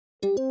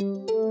So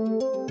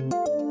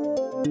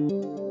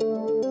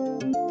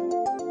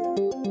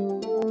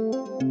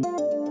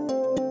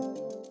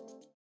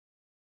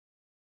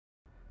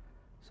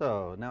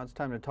now it's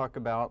time to talk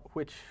about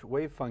which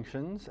wave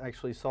functions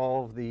actually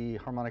solve the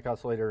harmonic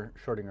oscillator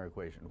Schrödinger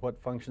equation.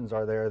 What functions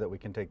are there that we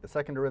can take the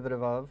second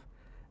derivative of,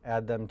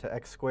 add them to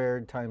x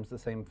squared times the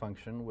same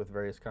function with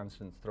various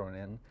constants thrown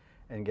in,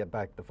 and get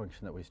back the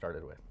function that we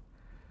started with.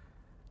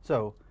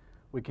 So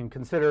we can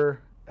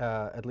consider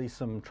at least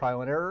some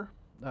trial and error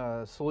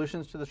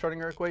solutions to the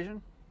Schrödinger equation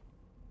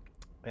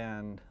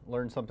and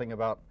learn something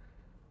about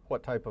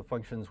what type of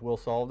functions will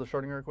solve the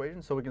Schrödinger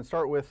equation. So we can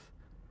start with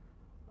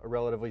a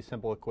relatively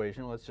simple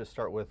equation. Let's just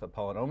start with a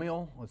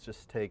polynomial. Let's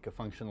just take a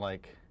function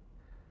like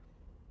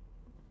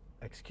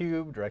x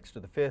cubed or x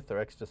to the fifth or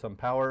x to some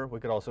power. We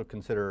could also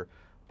consider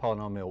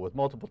polynomial with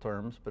multiple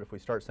terms, but if we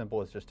start simple,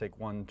 let's just take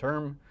one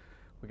term.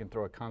 We can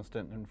throw a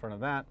constant in front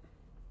of that.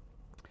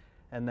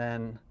 And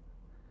then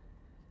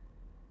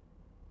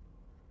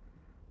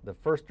the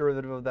first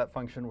derivative of that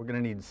function, we're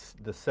going to need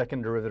the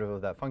second derivative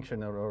of that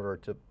function in order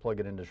to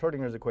plug it into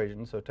Schrödinger's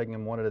equation. So taking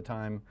them one at a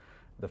time,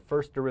 the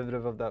first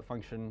derivative of that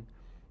function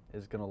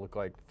is going to look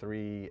like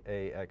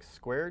 3ax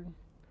squared.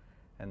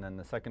 And then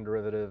the second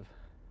derivative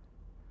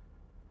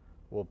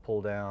will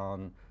pull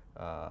down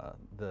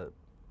the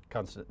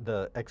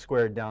x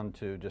squared down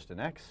to just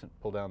an x,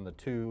 pull down the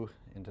 2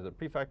 into the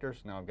prefactor.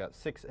 So now I've got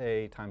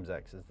 6a times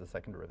x is the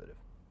second derivative.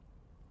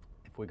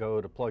 If we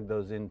go to plug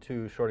those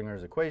into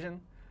Schrödinger's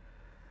equation,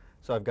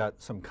 so I've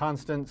got some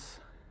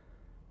constants,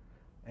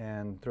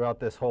 and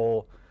throughout this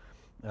whole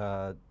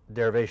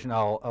derivation,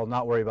 I'll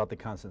not worry about the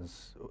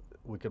constants.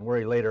 We can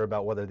worry later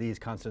about whether these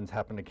constants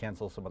happen to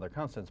cancel some other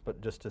constants,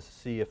 but just to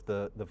see if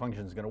the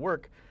function is going to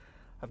work,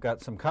 I've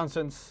got some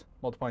constants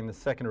multiplying the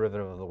second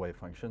derivative of the wave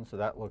function, so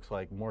that looks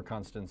like more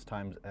constants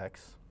times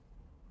x.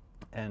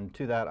 And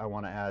to that, I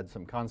want to add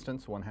some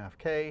constants, 1/2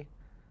 k.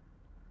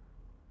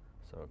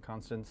 So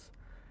constants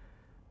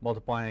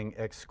multiplying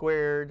x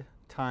squared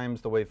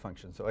times the wave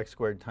function. So x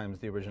squared times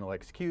the original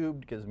x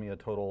cubed gives me a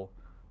total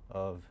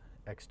of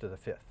x to the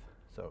fifth.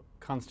 So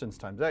constants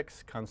times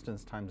x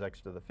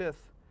to the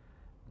fifth.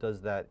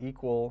 Does that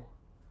equal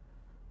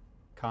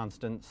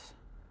constants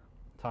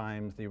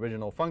times the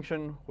original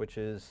function, which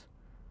is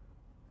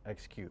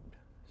x cubed?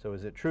 So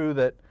is it true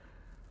that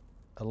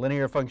a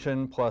linear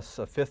function plus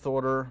a fifth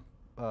order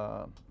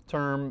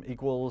term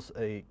equals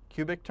a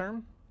cubic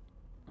term?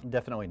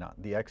 Definitely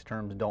not. The x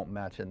terms don't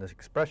match in this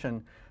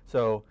expression,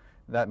 so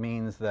that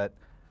means that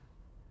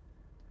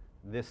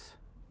this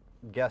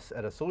guess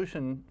at a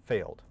solution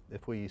failed.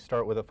 If we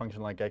start with a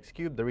function like x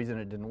cubed, the reason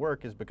it didn't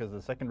work is because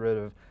the second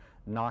derivative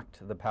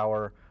knocked the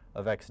power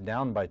of x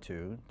down by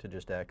 2 to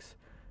just x.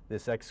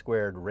 This x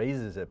squared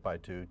raises it by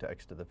 2 to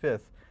x to the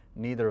fifth.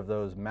 Neither of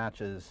those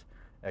matches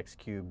x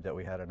cubed that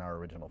we had in our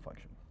original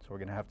function. So we're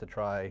going to have to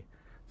try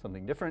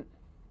something different.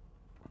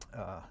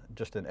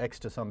 Just an x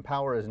to some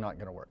power is not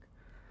going to work.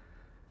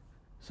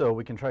 So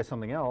we can try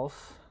something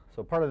else.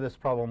 So part of this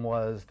problem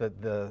was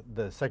that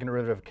the second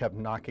derivative kept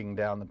knocking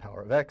down the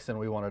power of x, and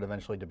we wanted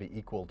eventually to be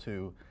equal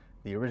to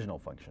the original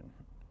function.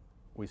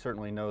 We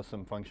certainly know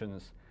some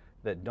functions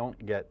that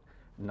don't get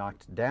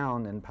knocked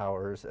down in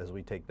powers as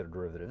we take their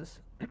derivatives.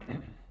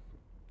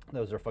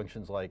 Those are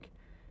functions like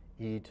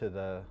e to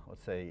the,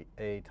 let's say,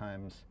 a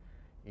times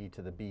e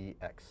to the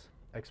bx,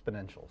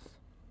 exponentials.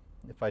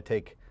 If I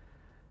take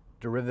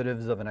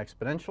derivatives of an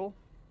exponential,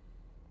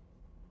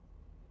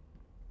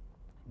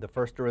 the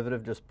first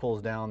derivative just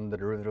pulls down the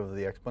derivative of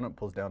the exponent,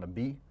 pulls down a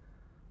b.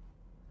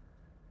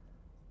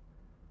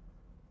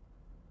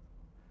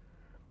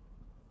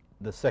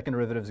 The second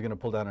derivative is going to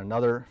pull down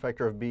another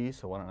factor of b,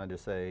 so why don't I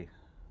just say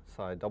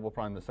psi double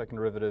prime the second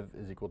derivative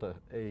is equal to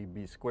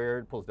ab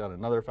squared, pulls down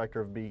another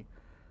factor of b.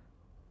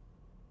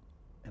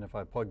 And if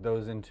I plug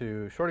those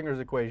into Schrödinger's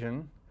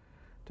equation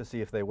to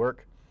see if they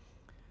work,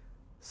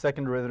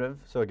 second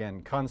derivative, so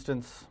again,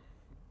 constants,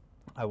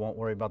 I won't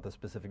worry about the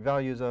specific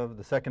values of.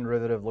 The second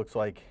derivative looks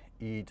like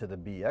e to the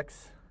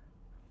bx.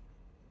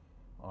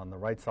 On the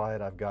right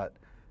side, I've got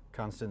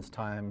constants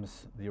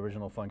times the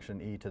original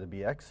function e to the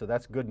bx, so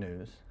that's good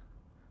news.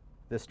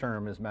 This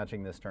term is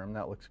matching this term.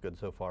 That looks good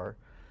so far.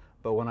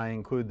 But when I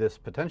include this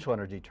potential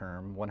energy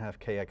term, 1/2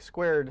 kx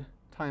squared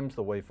times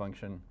the wave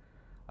function,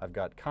 I've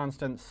got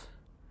constants.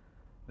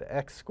 The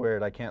x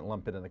squared, I can't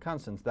lump it in the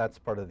constants. That's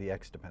part of the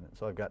x dependent.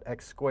 So I've got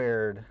x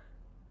squared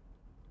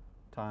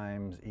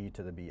times e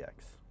to the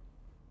bx.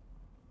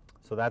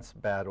 So that's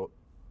better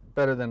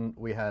than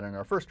we had in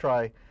our first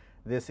try.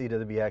 This e to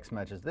the bx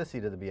matches this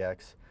e to the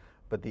bx,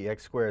 but the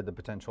x squared, the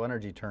potential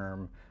energy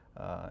term,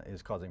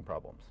 is causing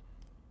problems.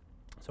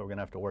 So we're going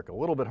to have to work a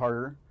little bit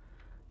harder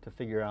to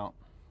figure out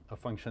a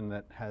function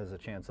that has a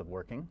chance of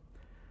working.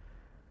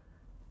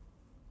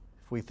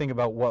 If we think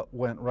about what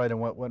went right and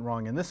what went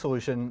wrong in this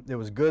solution, it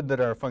was good that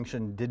our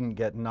function didn't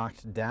get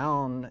knocked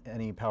down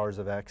any powers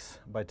of x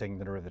by taking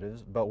the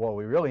derivatives, but what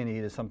we really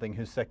need is something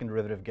whose second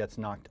derivative gets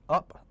knocked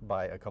up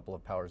by a couple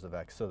of powers of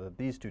x, so that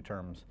these two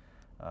terms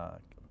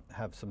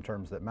have some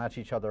terms that match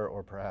each other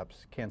or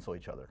perhaps cancel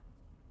each other.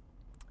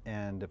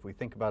 And if we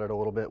think about it a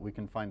little bit, we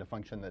can find a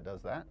function that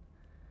does that.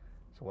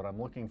 So what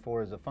I'm looking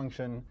for is a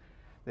function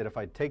that, if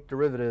I take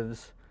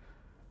derivatives,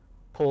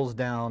 pulls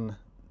down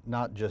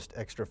not just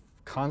extra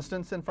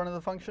constants in front of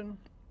the function,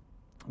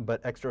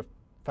 but extra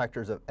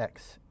factors of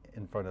x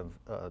in front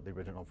of the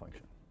original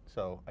function.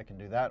 So I can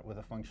do that with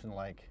a function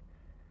like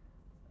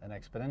an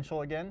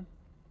exponential again,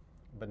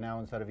 but now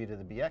instead of e to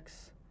the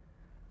bx,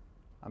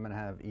 I'm going to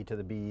have e to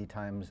the b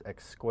times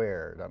x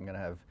squared. I'm going to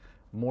have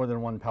more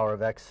than one power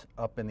of x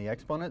up in the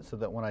exponent, so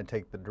that when I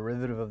take the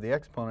derivative of the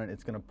exponent,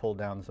 it's going to pull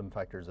down some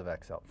factors of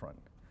x out front.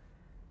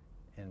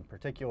 In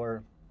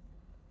particular,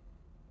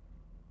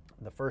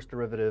 the first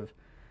derivative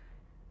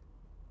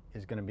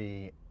is going to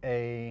be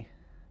a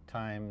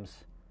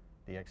times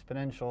the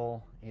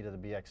exponential e to the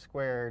bx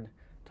squared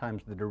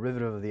times the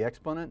derivative of the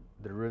exponent.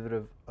 The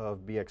derivative of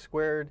bx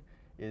squared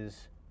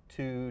is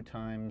 2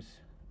 times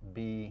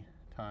b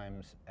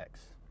times x.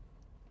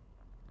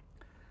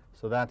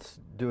 So that's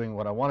doing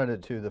what I wanted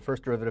it to. The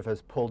first derivative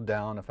has pulled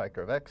down a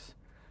factor of x.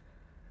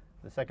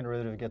 The second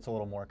derivative gets a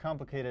little more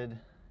complicated,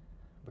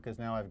 because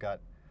now I've got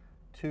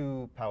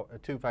two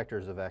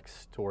factors of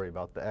x to worry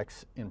about, the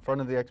x in front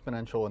of the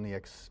exponential and the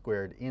x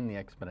squared in the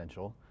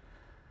exponential.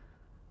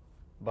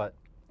 But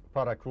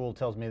product rule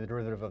tells me the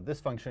derivative of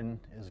this function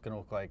is going to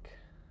look like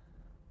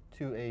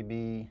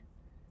 2ab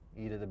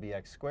e to the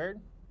bx squared.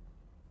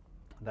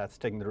 That's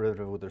taking the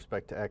derivative with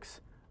respect to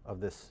x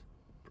of this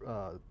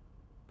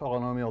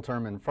polynomial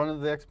term in front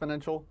of the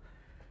exponential,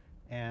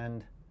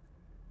 and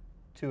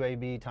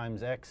 2ab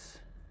times x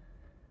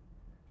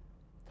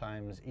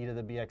times e to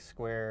the bx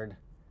squared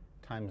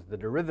times the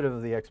derivative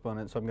of the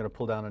exponent. So I'm going to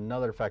pull down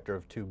another factor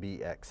of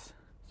 2bx.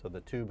 So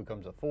the 2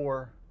 becomes a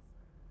 4,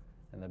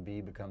 and the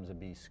b becomes a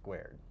b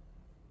squared.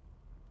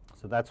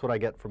 So that's what I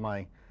get for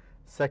my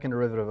second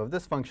derivative of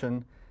this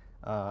function.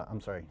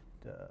 Pulls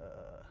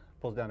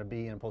down a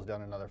b and pulls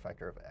down another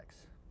factor of x.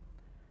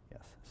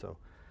 Yes, so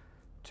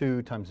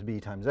 2 times b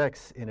times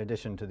x in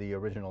addition to the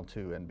original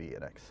 2 and b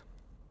and x.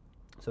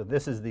 So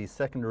this is the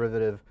second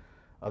derivative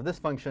of this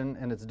function,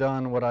 and it's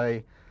done what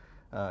I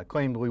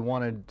claimed we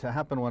wanted to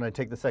happen. When I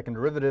take the second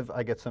derivative,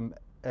 I get some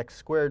x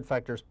squared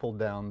factors pulled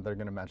down. They're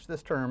going to match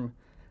this term,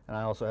 and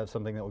I also have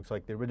something that looks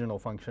like the original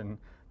function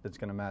that's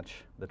going to match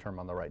the term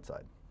on the right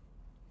side.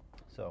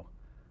 So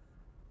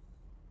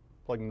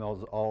plugging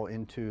those all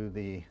into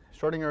the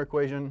Schrödinger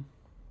equation,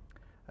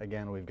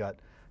 again, we've got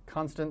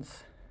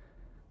constants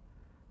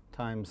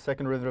times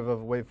second derivative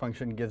of a wave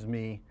function gives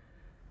me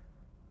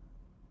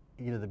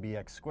e to the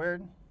bx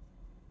squared,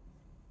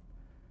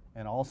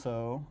 and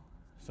also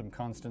some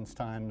constants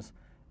times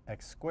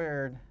x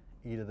squared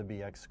e to the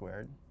bx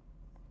squared.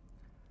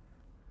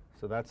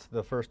 So that's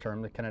the first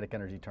term, the kinetic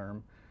energy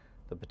term.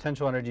 The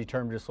potential energy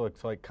term just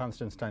looks like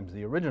constants times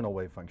the original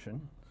wave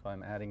function. So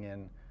I'm adding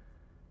in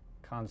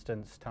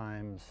constants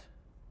times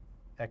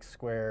x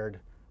squared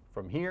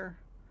from here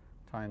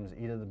times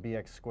e to the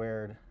bx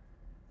squared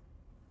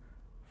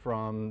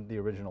from the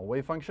original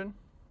wave function.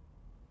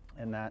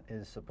 And that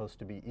is supposed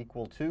to be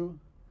equal to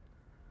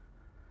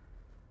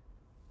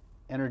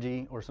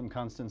energy, or some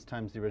constants,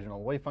 times the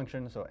original wave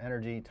function. So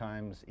energy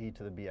times e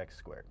to the bx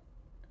squared.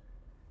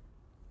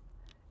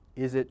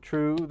 Is it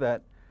true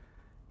that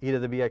e to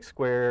the bx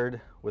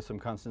squared with some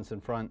constants in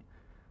front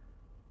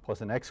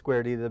plus an x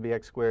squared e to the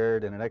bx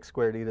squared and an x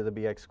squared e to the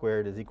bx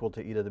squared is equal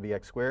to e to the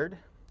bx squared?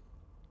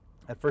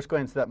 At first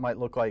glance, that might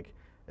look like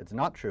it's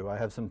not true. I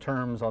have some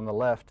terms on the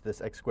left,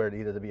 this x squared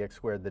e to the bx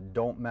squared, that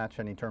don't match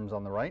any terms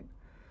on the right.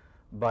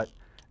 But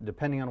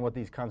depending on what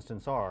these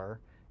constants are,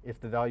 if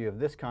the value of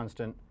this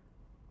constant,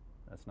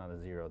 that's not a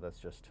 0, that's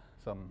just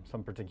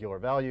some particular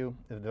value,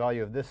 if the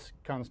value of this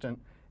constant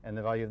and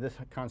the value of this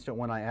constant,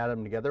 when I add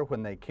them together,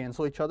 when they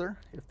cancel each other,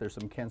 if there's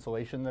some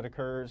cancellation that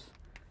occurs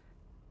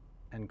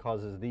and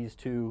causes these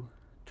two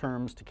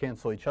terms to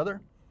cancel each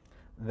other,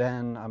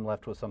 then I'm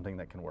left with something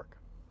that can work.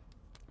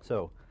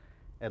 So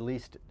at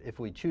least if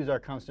we choose our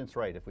constants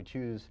right, if we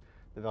choose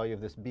the value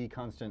of this b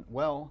constant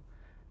well,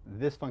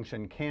 this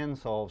function can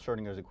solve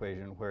Schrödinger's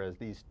equation, whereas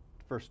these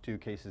first two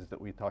cases that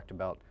we talked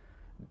about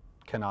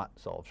cannot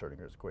solve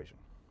Schrödinger's equation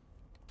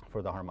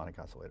for the harmonic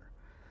oscillator.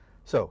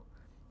 So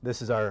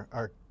this is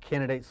our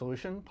candidate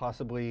solution.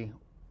 Possibly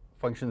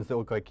functions that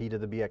look like e to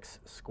the bx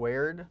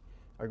squared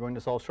are going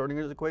to solve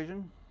Schrödinger's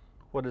equation.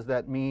 What does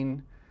that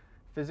mean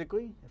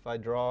physically? If I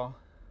draw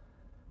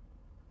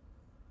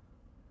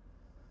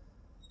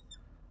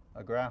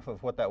a graph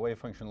of what that wave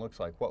function looks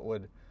like, what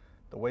would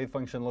the wave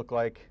function look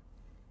like?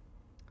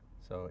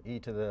 So e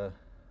to the,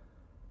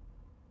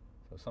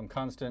 so some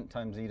constant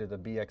times e to the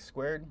bx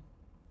squared.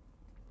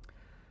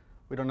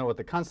 We don't know what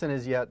the constant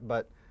is yet,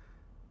 but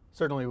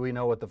certainly we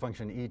know what the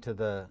function e to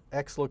the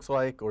x looks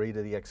like, or e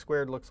to the x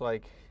squared looks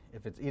like.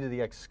 If it's e to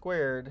the x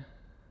squared,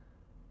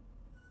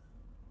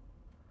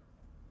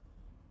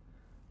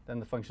 then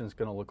the function is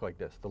going to look like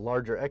this. The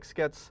larger x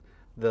gets,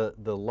 the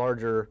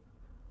larger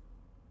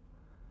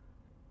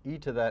e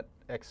to that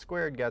x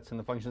squared gets, and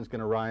the function is going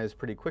to rise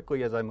pretty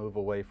quickly as I move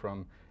away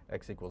from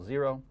x equals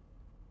 0.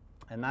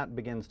 And that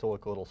begins to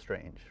look a little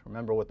strange.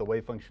 Remember, what the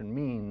wave function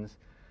means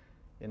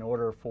in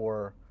order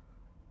for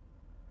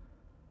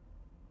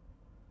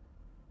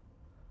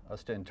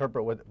us to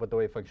interpret what the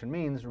wave function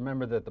means,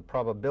 remember that the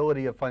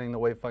probability of finding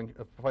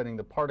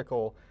the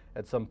particle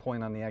at some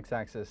point on the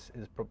x-axis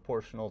is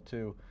proportional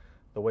to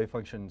the wave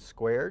function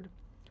squared.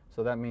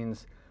 So that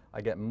means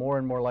I get more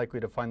and more likely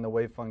to find the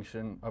wave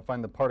function, or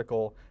find the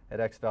particle at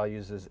x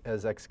values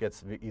as x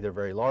gets either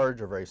very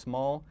large or very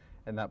small,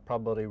 and that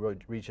probability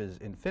reaches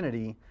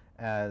infinity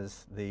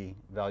as the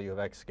value of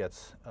x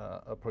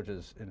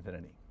approaches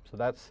infinity. So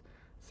that's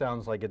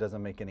sounds like it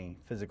doesn't make any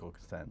physical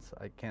sense.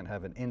 I can't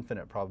have an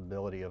infinite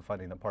probability of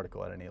finding the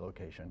particle at any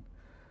location.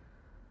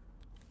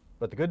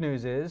 But the good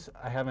news is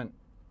I haven't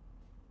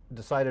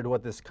decided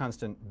what this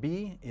constant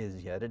b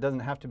is yet. It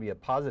doesn't have to be a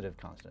positive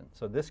constant.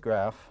 So this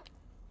graph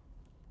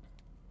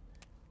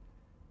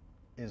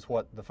is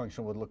what the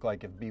function would look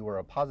like if b were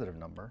a positive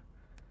number.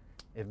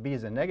 If b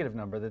is a negative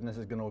number, then this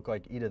is going to look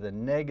like e to the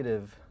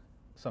negative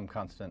some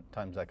constant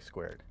times x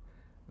squared.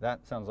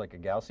 That sounds like a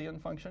Gaussian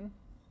function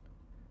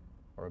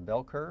or a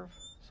bell curve.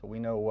 So we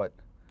know what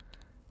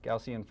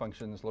Gaussian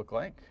functions look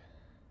like.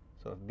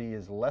 So if b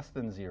is less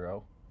than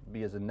 0,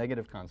 b is a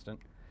negative constant,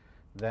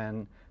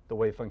 then the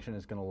wave function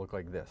is going to look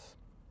like this.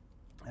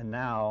 And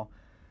now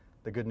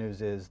the good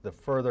news is the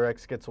further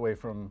x gets away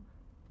from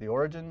the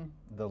origin,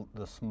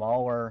 the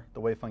smaller the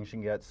wave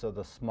function gets, so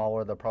the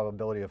smaller the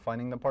probability of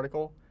finding the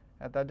particle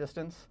at that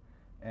distance.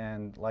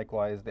 And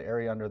likewise, the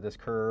area under this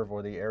curve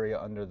or the area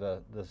under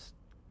the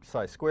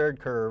psi squared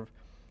curve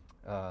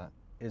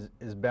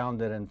is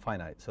bounded and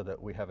finite, so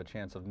that we have a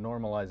chance of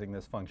normalizing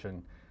this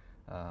function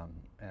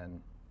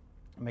and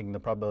making the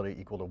probability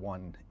equal to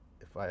 1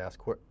 if I ask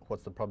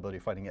what's the probability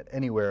of finding it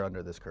anywhere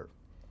under this curve.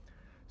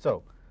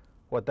 So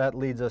what that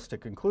leads us to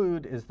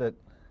conclude is that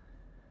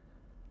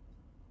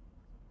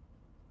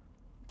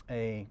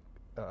a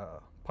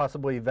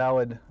possibly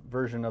valid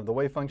version of the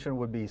wave function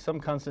would be some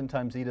constant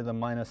times e to the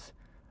minus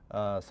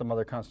some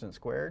other constant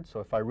squared. So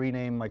if I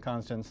rename my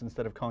constants,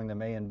 instead of calling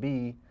them a and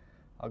b,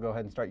 I'll go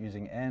ahead and start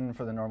using n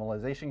for the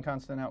normalization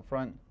constant out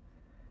front,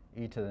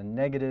 e to the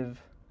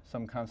negative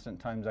some constant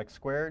times x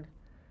squared.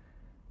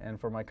 And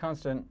for my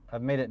constant,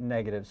 I've made it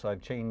negative, so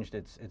I've changed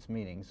its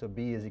meaning. So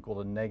b is equal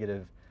to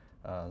negative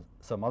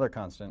some other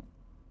constant.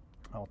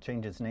 I'll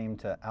change its name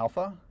to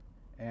alpha.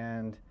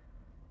 And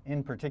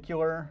in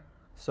particular,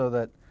 so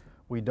that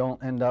we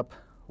don't end up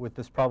with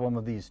this problem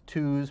of these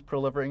 2's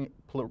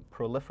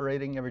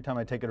proliferating every time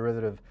I take a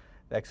derivative,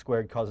 the x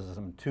squared causes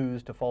some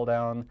 2's to fall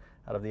down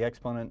out of the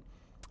exponent,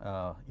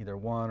 either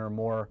one or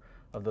more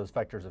of those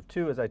factors of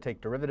 2 as I take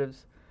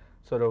derivatives.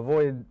 So to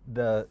avoid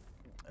the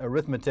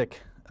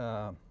arithmetic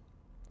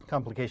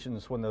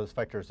complications when those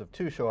factors of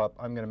 2 show up,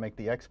 I'm going to make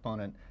the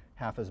exponent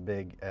half as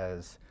big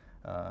as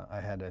I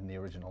had in the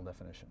original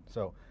definition.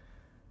 So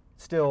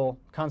still,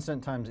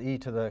 constant times e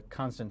to the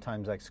constant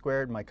times x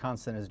squared. My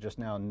constant is just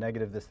now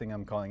negative this thing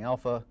I'm calling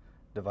alpha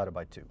divided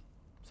by 2.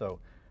 So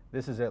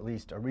this is at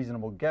least a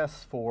reasonable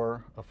guess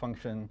for a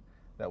function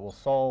that will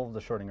solve the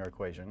Schrödinger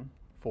equation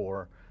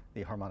for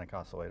the harmonic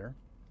oscillator.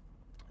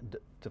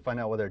 To find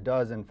out whether it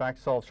does in fact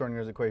solve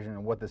Schrödinger's equation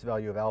and what this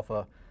value of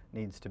alpha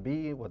needs to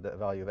be, what the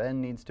value of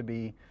n needs to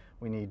be,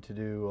 we need to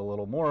do a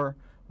little more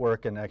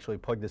work and actually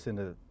plug this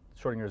into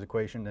Schrödinger's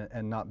equation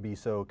and not be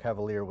so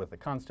cavalier with the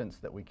constants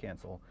that we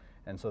cancel.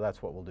 And so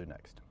that's what we'll do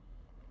next.